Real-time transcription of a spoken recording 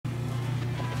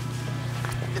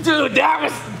Dude, that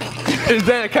was... Is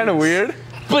that kind of weird?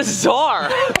 Bizarre.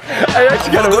 I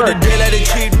actually got to work.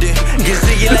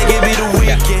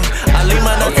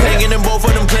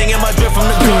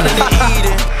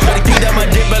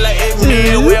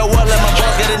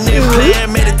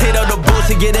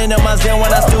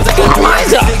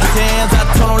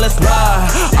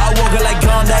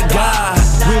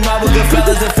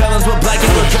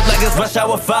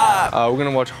 We're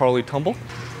gonna watch Harley tumble.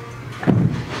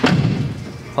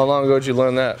 How long ago did you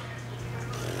learn that?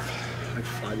 Like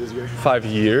 5 years ago. 5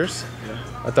 years? Yeah.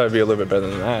 I thought it'd be a little bit better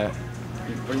than that.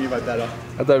 What do you mean by better?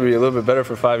 I thought it'd be a little bit better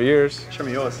for 5 years. Show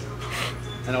me yours.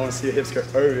 And I want to see your hips go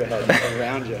over your head, not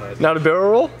around your head. Not a barrel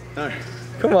roll? No.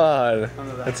 Come on.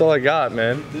 That's all I got,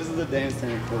 man. This is the dance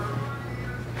technique.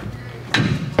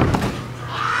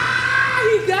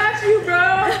 He got you,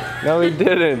 bro. No, he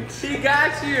didn't. He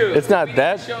got you. It's not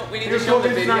that. We need to show the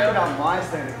video. About my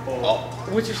standing forward. Oh,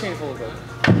 what's your standing forward though?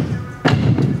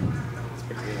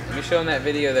 Let me show him that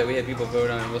video that we had people vote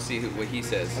on, and we'll see what he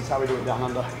says. That's how we do it down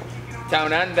under.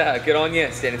 Down under, good on you,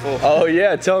 standing forward. Oh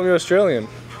yeah, tell him you're Australian.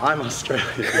 I'm Australian.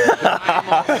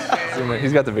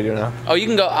 He's got the video now. Oh, you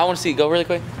can go. I want to see. Go really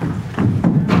quick.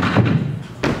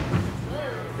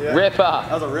 Yeah. Ripper.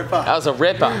 That was a ripper. That was a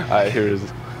ripper. All right, here it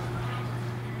is.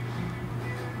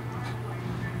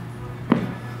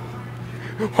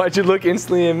 Why'd you look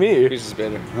instantly at me? Who's is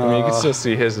better? I mean, you can still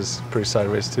see his is pretty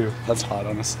sideways too. That's hard,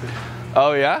 honestly.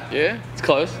 Oh yeah? Yeah, it's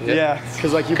close. Yeah,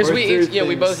 because like you both we do each, yeah,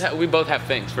 we things. both have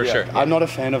things for sure. I'm not a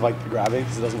fan of like the grabbing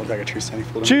because it doesn't look like a true standing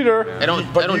forward. Cheater! I don't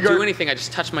you go- do anything. I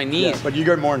just touch my knees. Yeah, but you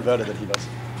go more inverted than he does.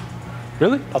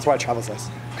 Really? That's why it travels less.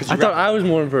 I thought I was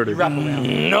more inverted. You wrap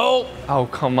around. Nope. Oh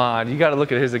come on, you got to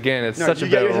look at his again. It's No, such you a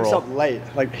get your barrel hips roll. up late.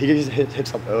 Like he gets his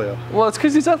hips up earlier. Well, it's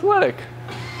because he's athletic.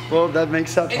 Well, that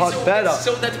makes that part better.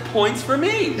 So that's points for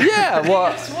me. Yeah,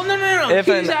 well, Well, no. If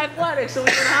He's an- athletic, so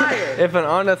he's higher. if an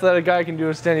unathletic guy can do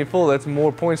a standing full, that's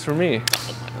more points for me.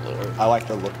 I like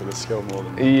the look of the skill more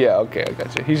than. Yeah, okay, I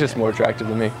got you. He's just more attractive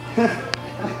than me.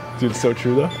 Dude, it's so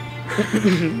true though.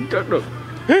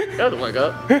 Oh my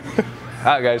god. All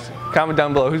right, guys, comment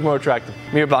down below. Who's more attractive,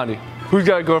 me or Bondi? Who's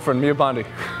got a girlfriend, me or Bondi?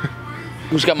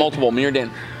 Who's got multiple? Me or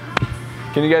Dan?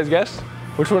 Can you guys guess?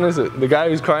 Which one is it? The guy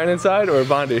who's crying inside or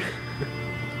Bondi?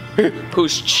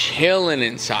 Who's chilling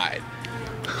inside?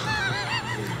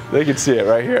 They can see it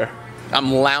right here.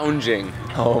 I'm lounging.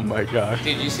 Oh my god.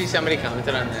 Did you see somebody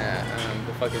commented on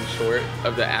the fucking short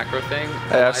of the acro thing?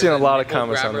 Hey, I've seen a lot of Nipple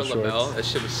comments on the grabber shorts. label. That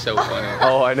shit was so funny.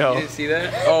 Oh, I know. You didn't see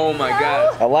that? Oh my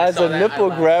god. I Eliza saw that. nipple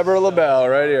grabber label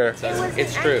right here.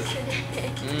 It's true.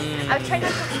 I was trying not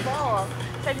to fall,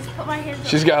 so I just put my hands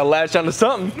She's got to latch onto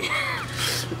something.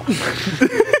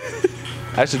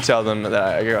 I should tell them that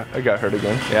I got hurt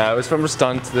again. Yeah, it was from a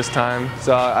stunt this time,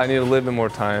 so I need a little bit more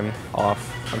time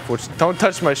off. Unfortunately, don't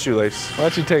touch my shoelace. Why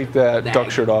don't you take that duck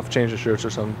shirt off, change the shirts or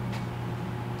something?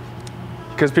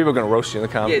 Because people are gonna roast you in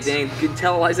the comments. Yeah, Dan,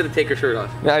 tell Eliza to take her shirt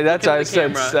off. Yeah, that's why I the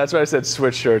said. camera. That's why I said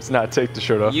switch shirts, not take the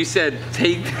shirt off. You said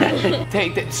take that,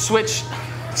 take that, switch.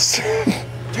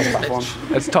 Platform.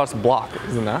 It's toss block,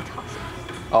 isn't that?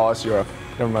 Oh, it's Europe.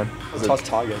 Never mind. It's toss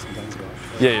target sometimes.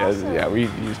 Yeah. We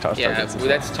use toss Yeah, targets. well,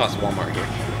 that's toss Walmart here.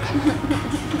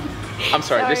 I'm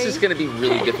sorry, this is gonna be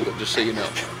really difficult, just so you know.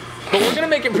 But we're gonna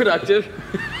make it productive.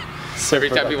 Every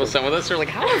time people send with us, they're like,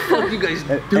 how the fuck do you guys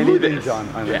do Anything this? done.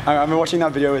 I know. I've been watching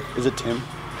that video with, is it Tim?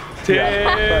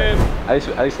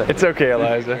 It's okay,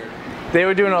 Eliza. They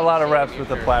were doing a lot of reps with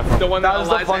the platform. The one that was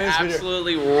the Eliza funniest video.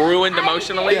 absolutely ruined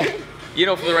emotionally. You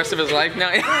know, for the rest of his life now.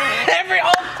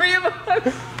 All three of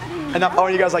us. And that part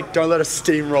when you guys like, don't let us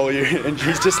steamroll you. And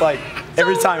he's just like,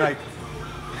 every time like.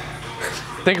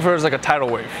 Think of her as like a tidal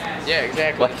wave. Yeah,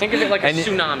 exactly. Think of it like a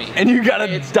tsunami. And you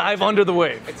gotta dive under the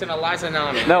wave. It's an Eliza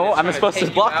Nami. No, I'm supposed to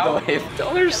block the wave.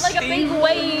 like a big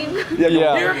wave.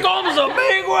 Yeah. Here comes a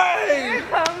big wave! Here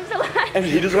comes the light. And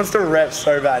he just wants to rep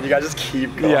so bad. You guys just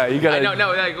keep going. Yeah, you gotta. I know,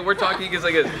 no, like, we're talking, he's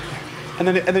like a... And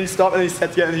then you stop and then you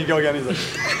set again and you go again. He's like.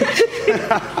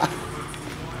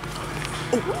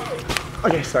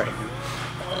 Okay, sorry.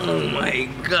 Oh my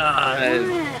god.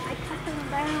 I cut them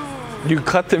down. You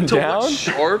cut them down?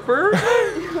 Sharper?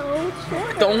 No,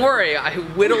 sure. Don't worry, I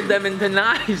whittled them into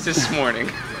knives this morning.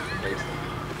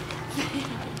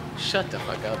 Shut the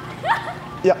fuck up.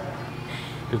 Yeah,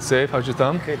 Good save. How's your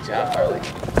thumb? Good job, Harley.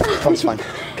 that's fine.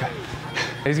 Okay.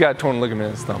 He's got a torn ligament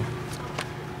in his thumb.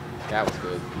 That was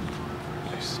good.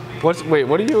 Wait,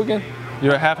 what are you again?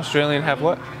 You're half Australian, half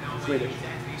what? Swedish.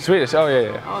 Swedish. Oh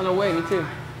yeah. Oh, no way, me too.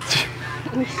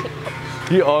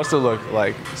 You also look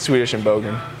like Swedish and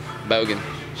Bogan. Bogan.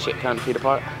 Shit, count feet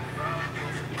apart.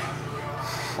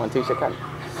 1, 2, shit, count.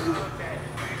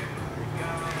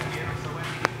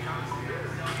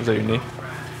 Is that your knee?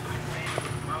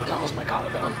 That was my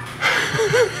collarbone.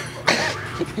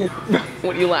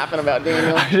 What are you laughing about,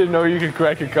 Daniel? I didn't know you could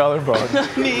crack your collarbone.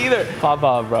 Me either. Pop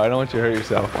off, bro. I don't want you to hurt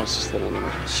yourself. I was just a little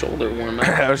shoulder warm up.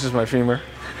 That was just my femur.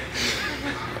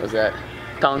 What was that?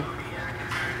 Tongue?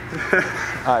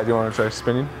 Alright, do you want to try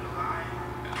spinning?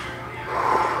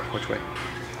 Which way?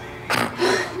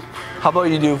 How about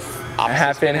you do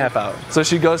half in, half out? So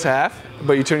she goes half,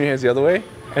 but you turn your hands the other way,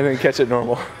 and then catch it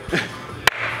normal.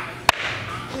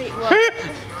 Wait, what?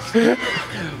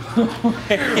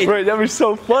 Wait, that'd be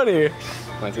so funny.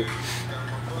 1, 2.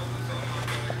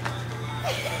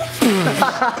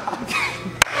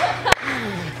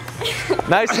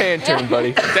 Nice hand turn,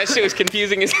 buddy. That shit was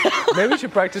confusing as hell. Maybe we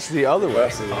should practice the other way.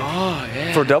 Oh,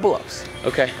 yeah. For double ups.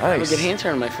 Okay. I have a Nice. good hand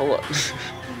turn on my full ups.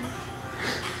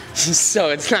 So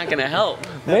it's not gonna help.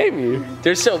 Maybe.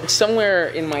 There's somewhere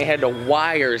in my head a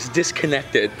wire's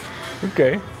disconnected.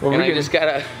 Okay. Well, And we I can, just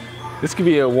gotta. this could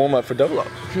be a warm up for double up.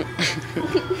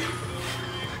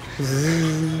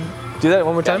 Do that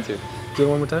one more time. Got to. Do it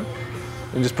one more time.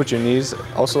 And just put your knees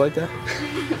also like that.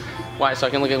 Why? So I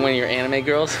can look at one of your anime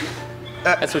girls?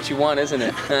 That's what you want, isn't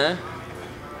it? Huh?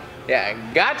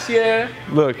 Yeah, gotcha.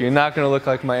 Look, you're not gonna look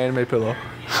like my anime pillow.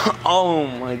 Oh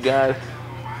my god.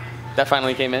 That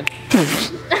finally came in.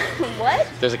 What?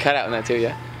 There's a cutout in that too,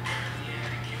 yeah?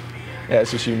 Yeah,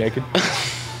 it's just you naked.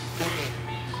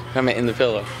 I meant in the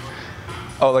pillow.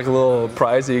 Oh, like a little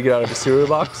prize that you get out of the cereal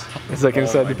box? It's like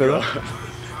inside the pillow?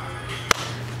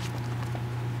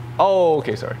 Oh,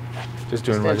 okay, sorry. Just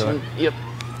doing regular. Yep.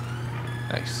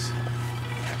 Nice.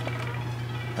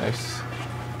 Nice.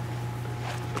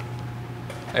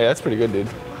 Hey, that's pretty good, dude.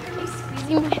 You're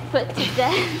squeezing my foot to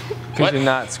death. Because What? you're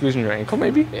not squeezing your ankle,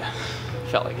 maybe? Yeah.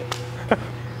 Felt like it.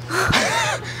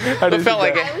 I didn't felt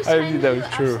think like that- it. I didn't think that was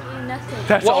true. Absolutely nothing.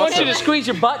 That's Well, I want awesome. you to squeeze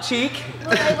your butt cheek.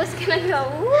 Well, I was gonna go,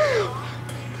 woo.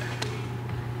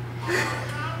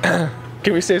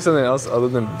 Can we say something else other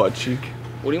than butt cheek?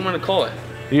 What do you want to call it?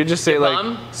 You could just say Your like,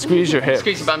 bum? squeeze your hips.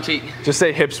 Squeeze your bum cheek. Just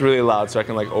say hips really loud so I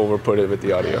can like overput it with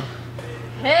the audio.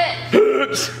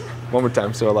 Hit. One more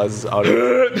time so Eliza's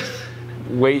audio.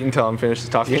 Wait until I'm finished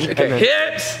talking. And Okay. then,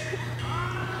 Hips.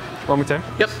 one more time.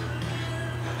 Yep.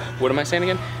 What am I saying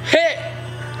again? Hit.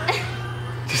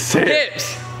 Just say it.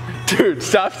 Hips. Dude,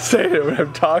 stop saying it when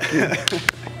I'm talking.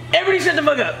 Everybody shut the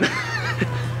fuck up.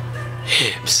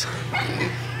 Hips.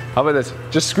 How about this?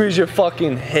 Just squeeze your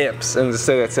fucking hips and just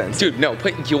say that sentence. Dude, no,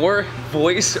 put your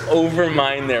voice over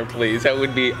mine there, please. That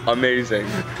would be amazing.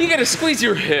 You gotta squeeze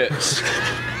your hips.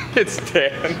 It's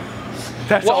Dan.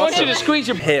 That's Well, I want awesome. you to squeeze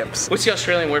your hips. What's the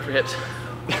Australian word for hips?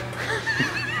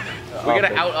 We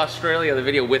gotta out Australia the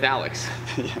video with Alex.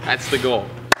 That's the goal.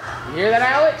 You hear that,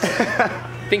 Alex?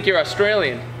 Think you're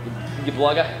Australian. You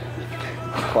blugger.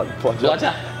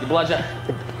 Bludger. You bludger.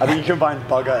 I think you combined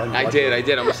bugger and I bludger.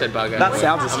 did. Almost said bugger. That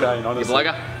sounds Australian, You honestly.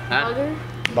 blugger? Huh?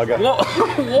 Bugger. Bugger.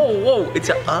 Whoa, whoa, whoa. It's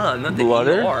a not the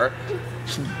Bludder? ER.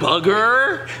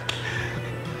 Bugger.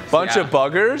 Bunch Yeah. of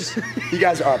buggers? You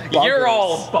guys are buggers. You're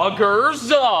all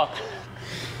buggers.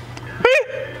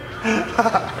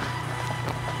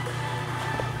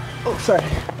 Oh, sorry.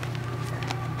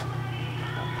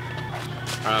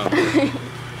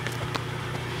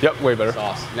 Yep, way better.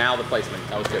 Sauce. Now the placement.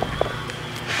 That was good.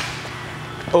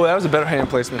 Oh, that was a better hand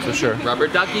placement for sure. Rubber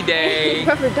ducky day.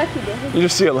 Rubber ducky day. You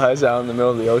just see Eliza out in the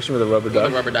middle of the ocean with a rubber The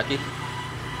duck. rubber ducky.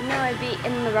 No, I'd be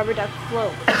in the rubber duck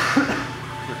float.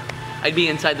 I'd be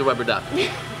inside the rubber duck.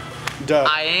 Duh.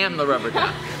 I am the rubber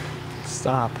duck.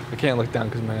 Stop. I can't look down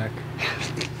because of my neck.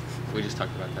 We just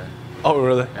talked about that. Oh,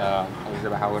 really? I was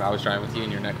about how when I was driving with you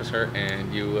and your neck was hurt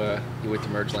and you went to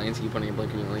merge lanes and you put on your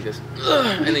blinker and you went like this.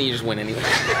 And then you just went anyway.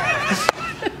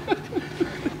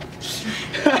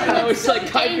 I was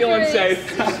like, I feel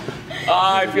unsafe.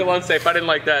 I feel unsafe. I didn't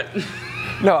like that.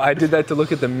 No, I did that to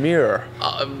look at the mirror.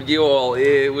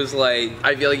 It was like,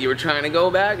 I feel like you were trying to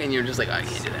go back and you're just like, I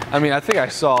can't do that. I mean, I think I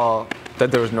saw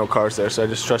that there was no cars there, so I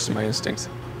just trusted my instincts.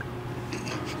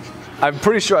 I'm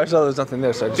pretty sure I saw there was nothing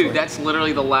there, so I just Dude, went. that's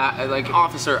literally the like,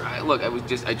 officer,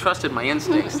 I trusted my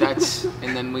instincts,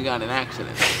 and then we got in an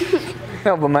accident.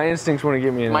 No, but my instincts wouldn't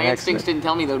get me in My an instincts accident. didn't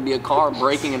tell me there would be a car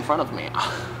braking in front of me.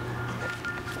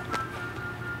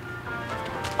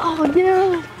 Oh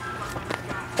no.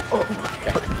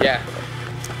 Yeah.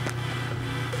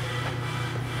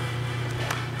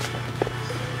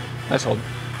 Nice hold.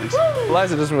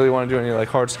 Eliza doesn't really want to do any like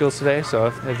hard skills today, so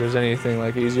if there's anything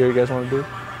like easier you guys want to do.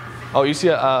 Oh,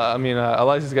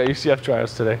 Eliza's got UCF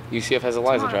trials today. UCF has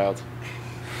Eliza tryouts.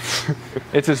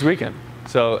 It's this weekend,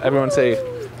 so everyone say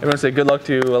good luck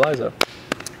to Eliza.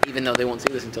 Even though they won't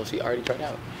see this until she already tried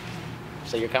out.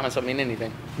 So your comments don't mean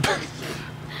anything.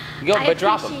 Go, I but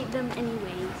drop appreciate them. them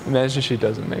anyways. Imagine she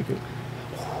doesn't make it.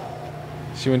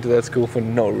 She went to that school for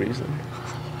no reason.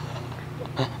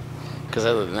 Because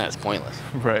other than that, it's pointless.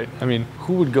 Right. I mean,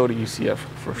 who would go to UCF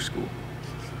for school?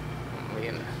 I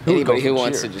mean, Who would anybody go who for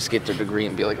wants cheer? to just get their degree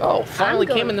and be like, oh, finally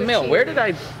going came in the for mail. cheer. Where did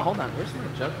I? Hold on. Where's my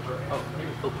jug? Oh, here.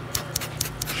 Oh.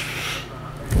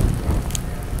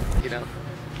 You know,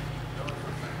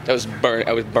 I was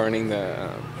burning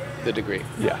the degree.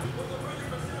 Yeah.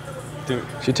 Dude,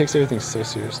 she takes everything so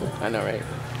seriously. I know, right?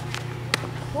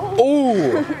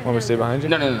 Oh! Want me to stay behind you?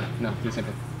 No. Do the same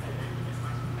thing.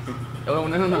 Oh,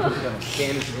 no.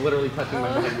 Dan is literally touching my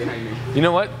head behind me. You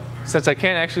know what? Since I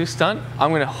can't actually stunt,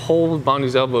 I'm gonna hold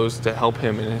Bonnie's elbows to help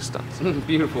him in his stunts.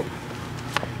 Beautiful.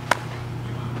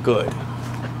 Good.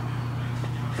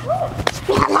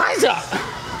 Eliza!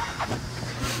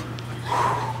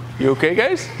 You okay,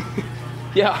 guys?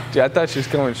 Yeah. Dude, I thought she was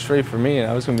going straight for me and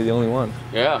I was gonna be the only one.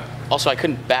 Yeah. Also, I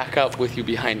couldn't back up with you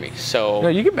behind me, so No,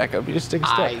 you can back up. You just take a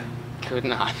step. I could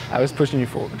not. I was pushing you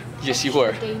forward. Yes, you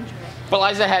were. Dangerous. But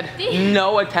Eliza had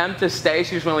no attempt to stay.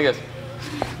 She just went like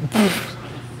this.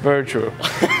 Very true.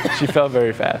 She fell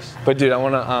very fast. But dude, I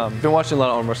wanna, been watching a lot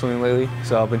of arm wrestling lately,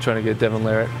 so I've been trying to get Devin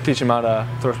Larrett, teach him how to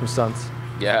throw some stunts.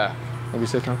 Yeah, That'd be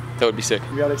sick, huh? that would be sick.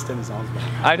 We gotta extend his arms back.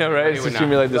 I know, right? It's would just gonna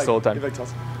be not. like this the whole time. Give like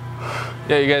toss.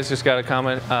 Yeah, you guys just got a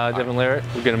comment, Devin Larrett.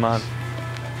 We'll get him on.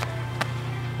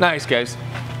 Nice, guys.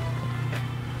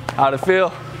 How'd it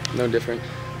feel? No different.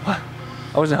 I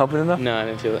wasn't helping enough? No, I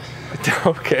didn't feel it.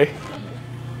 Okay.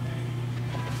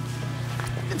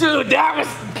 Dude, that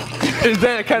was Is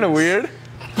that kind of weird?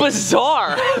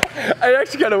 bizarre. It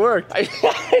actually kind of worked. I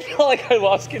felt like I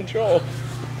lost control.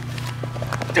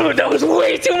 Dude, that was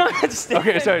way too much.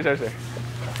 Okay, sorry.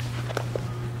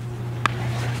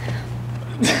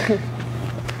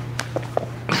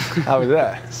 How was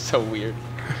that? So weird.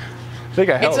 I think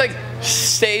I helped. It's like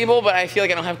stable, but I feel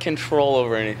like I don't have control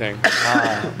over anything. But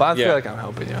I Yeah. feel like I'm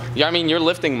helping you. Yeah, I mean, you're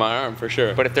lifting my arm for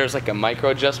sure. But if there's like a micro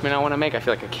adjustment I want to make, I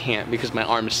feel like I can't because my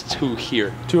arm is too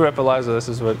here. 2-rep Eliza, this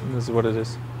is what it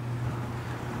is.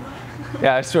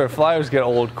 Yeah, I swear, flyers get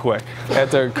old quick.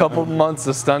 After a couple months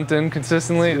of stunting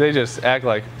consistently, they just act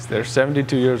like they're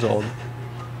 72 years old.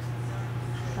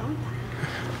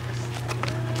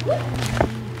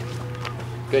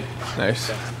 Good.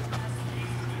 Nice.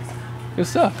 Good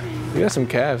stuff. You got some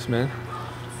calves, man.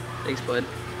 Thanks, bud.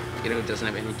 You know who doesn't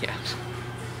have any calves?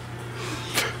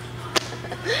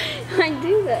 I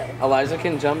do that. Eliza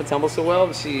can jump and tumble so well,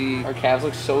 but her calves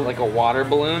look so like a water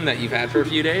balloon that you've had for a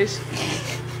few days.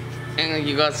 And then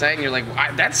you go outside and you're like,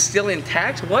 that's still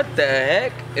intact? What the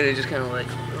heck? And it just kind of like,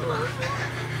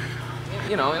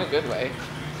 you know, in a good way.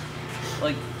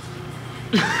 Like,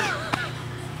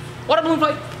 water balloon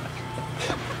fight.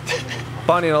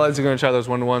 Bonnie and Eliza are gonna try those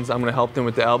one-to-ones. I'm gonna help them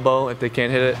with the elbow if they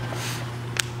can't hit it.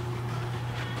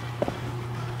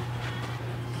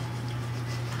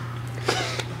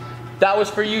 That was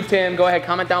for you, Tim. Go ahead,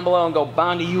 comment down below and go,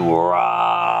 Bondi, you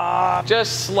rock.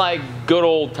 Just like good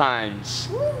old times.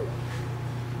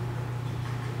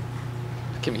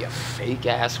 Give me a fake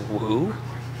ass woo.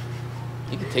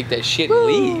 You can take that shit and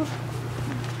leave.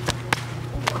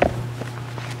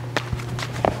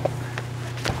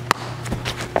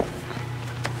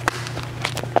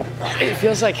 It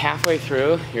feels like halfway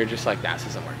through, you're just like, this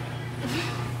isn't working.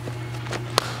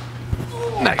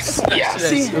 Nice.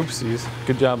 Yes. Oopsies.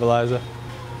 Good job, Eliza.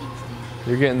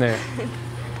 You're getting there.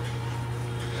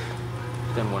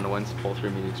 Then one-to-ones pull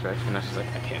through medium stretch, and now she's like,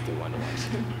 I can't do one-to-ones.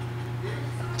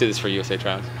 Did this for USA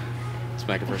Trials.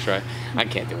 Smack it first try. I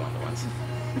can't do one-to-ones.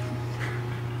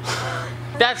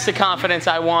 That's the confidence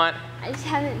I want. I just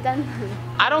haven't done them.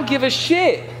 I don't give a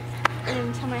shit. And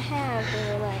every time I have,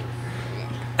 they were like,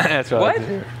 That's what I What? like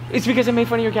to hear. It's because I made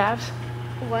fun of your calves?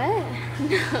 what?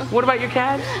 No, What about your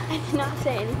calves? I did not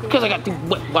say anything. Because I got two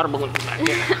water balloons back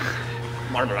here.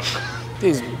 Water balloons.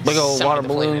 These big old water Semi-deflated.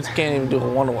 balloons can't even do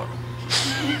a one-to-one.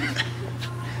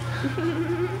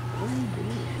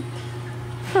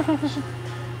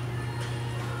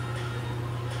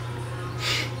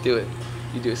 Do it.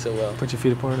 You do it so well. Put your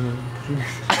feet apart and then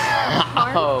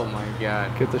Oh my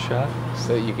god. get the shot.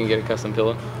 So you can get a custom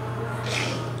pillow?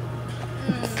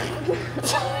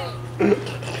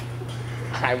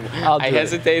 I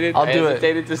hesitated. I'll do it. I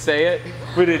hesitated to say it,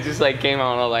 but it just like came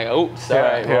out and I was like, oh,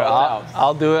 sorry. Here, well,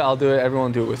 I'll do it. I'll do it.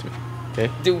 Everyone do it with me. Okay?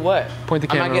 do what? Point the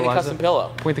I'm camera not getting at a custom Eliza.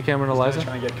 pillow. Point the camera at Eliza.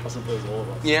 Trying to get custom pillows all of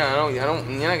us. Yeah, I don't.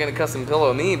 You're not getting a custom pillow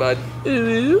of me, bud.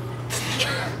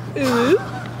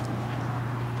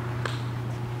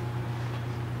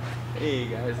 Hey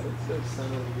guys, let's go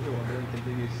son over here while Dylan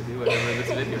continues to do whatever in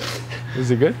this video.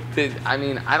 Is it good? I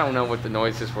mean, I don't know what the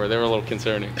noises were. They were a little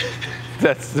concerning.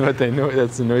 That's what they know.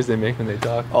 That's the noise they make when they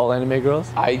talk. All anime girls?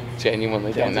 I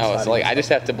genuinely don't know. It's like, I just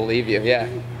have to believe you, yeah.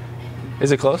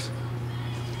 Is it close?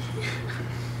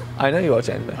 I know you watch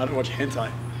anime. I don't watch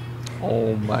hentai.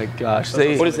 Oh my gosh.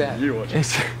 What is that? You watch it.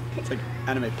 It's, It's like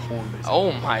anime porn, basically.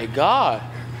 Oh my god.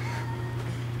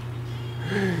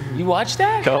 You watch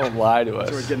that? don't lie to So we're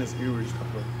us. getting this Uber stuff.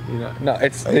 Bro. You know, no,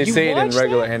 it's they You say it in watch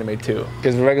regular that? anime too,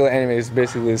 because regular anime is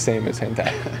basically the same as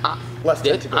hentai. Less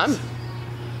Dude, tentacles.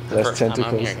 Less First time I'm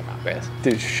tentacles. hearing about this.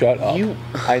 Dude, shut up.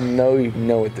 I know you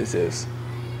know what this is.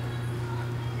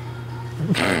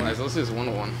 Anyways, let's just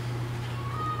 1-1.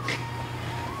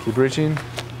 Keep reaching.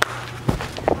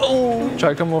 Oh!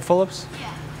 Try a couple more pull-ups.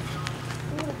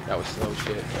 That was slow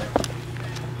shit.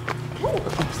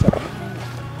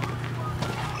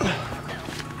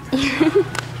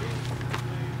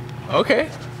 Okay.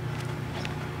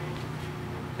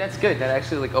 That's good. That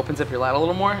actually like opens up your lat a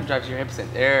little more and drives your hips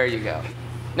in. There you go.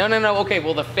 No. Okay,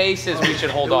 well the faces we should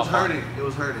hold off. It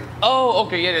was hurting. Oh,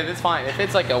 okay, yeah, that's fine. If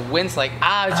it's like a wince, like,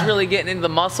 it's really getting into the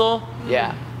muscle,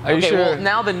 yeah. Are you okay, sure? well,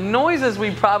 now the noises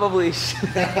we probably should.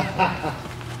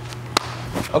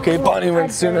 Okay, Bonnie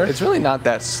went sooner. It's really not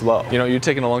that slow. You know, you're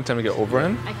taking a long time to get over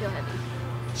him. I feel heavy.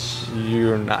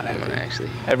 You're not happy. Actually.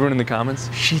 Everyone in the comments,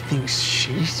 she thinks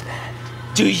she's bad.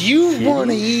 Do you want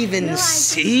to even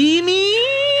see me?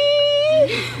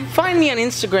 Find me on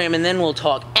Instagram and then we'll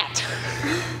talk at.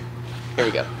 Here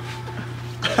we go.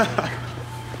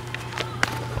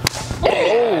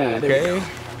 Okay.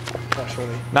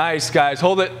 Nice, guys.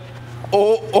 Hold it.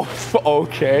 Oh,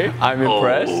 okay. I'm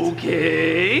impressed.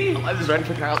 Okay. I was ready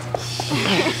for crowds.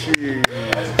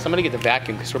 Somebody get the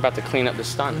vacuum because we're about to clean up the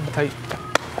stunt. Tight.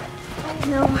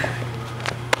 No.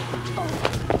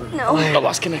 No. I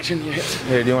lost connection. Yeah.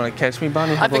 Here, do you want to catch me,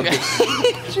 Bonnie? How I think about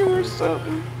this? you or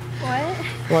something. What?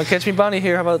 You want to catch me, Bonnie?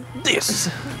 Here, how about this?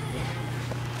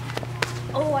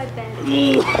 Oh, I bet.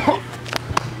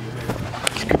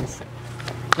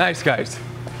 Nice, guys.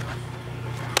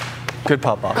 Good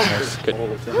pop off. Nice. Good.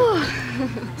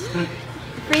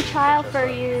 Free trial for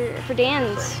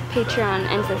Dan's Patreon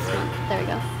ends this month. There we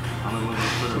go.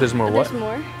 There's more what? There's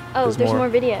more. Oh, There's there's more. more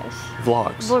videos.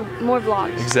 Vlogs. More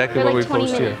vlogs. Exactly They're what like we 20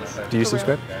 post minutes. here. Do you For real.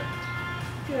 subscribe?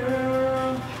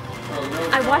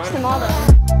 I watch them all though.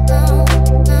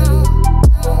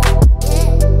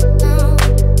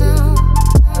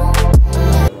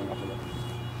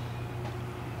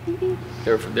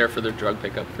 They're there for their drug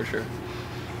pickup for sure.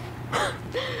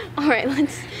 All right,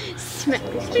 let's smack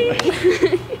this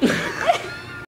baby.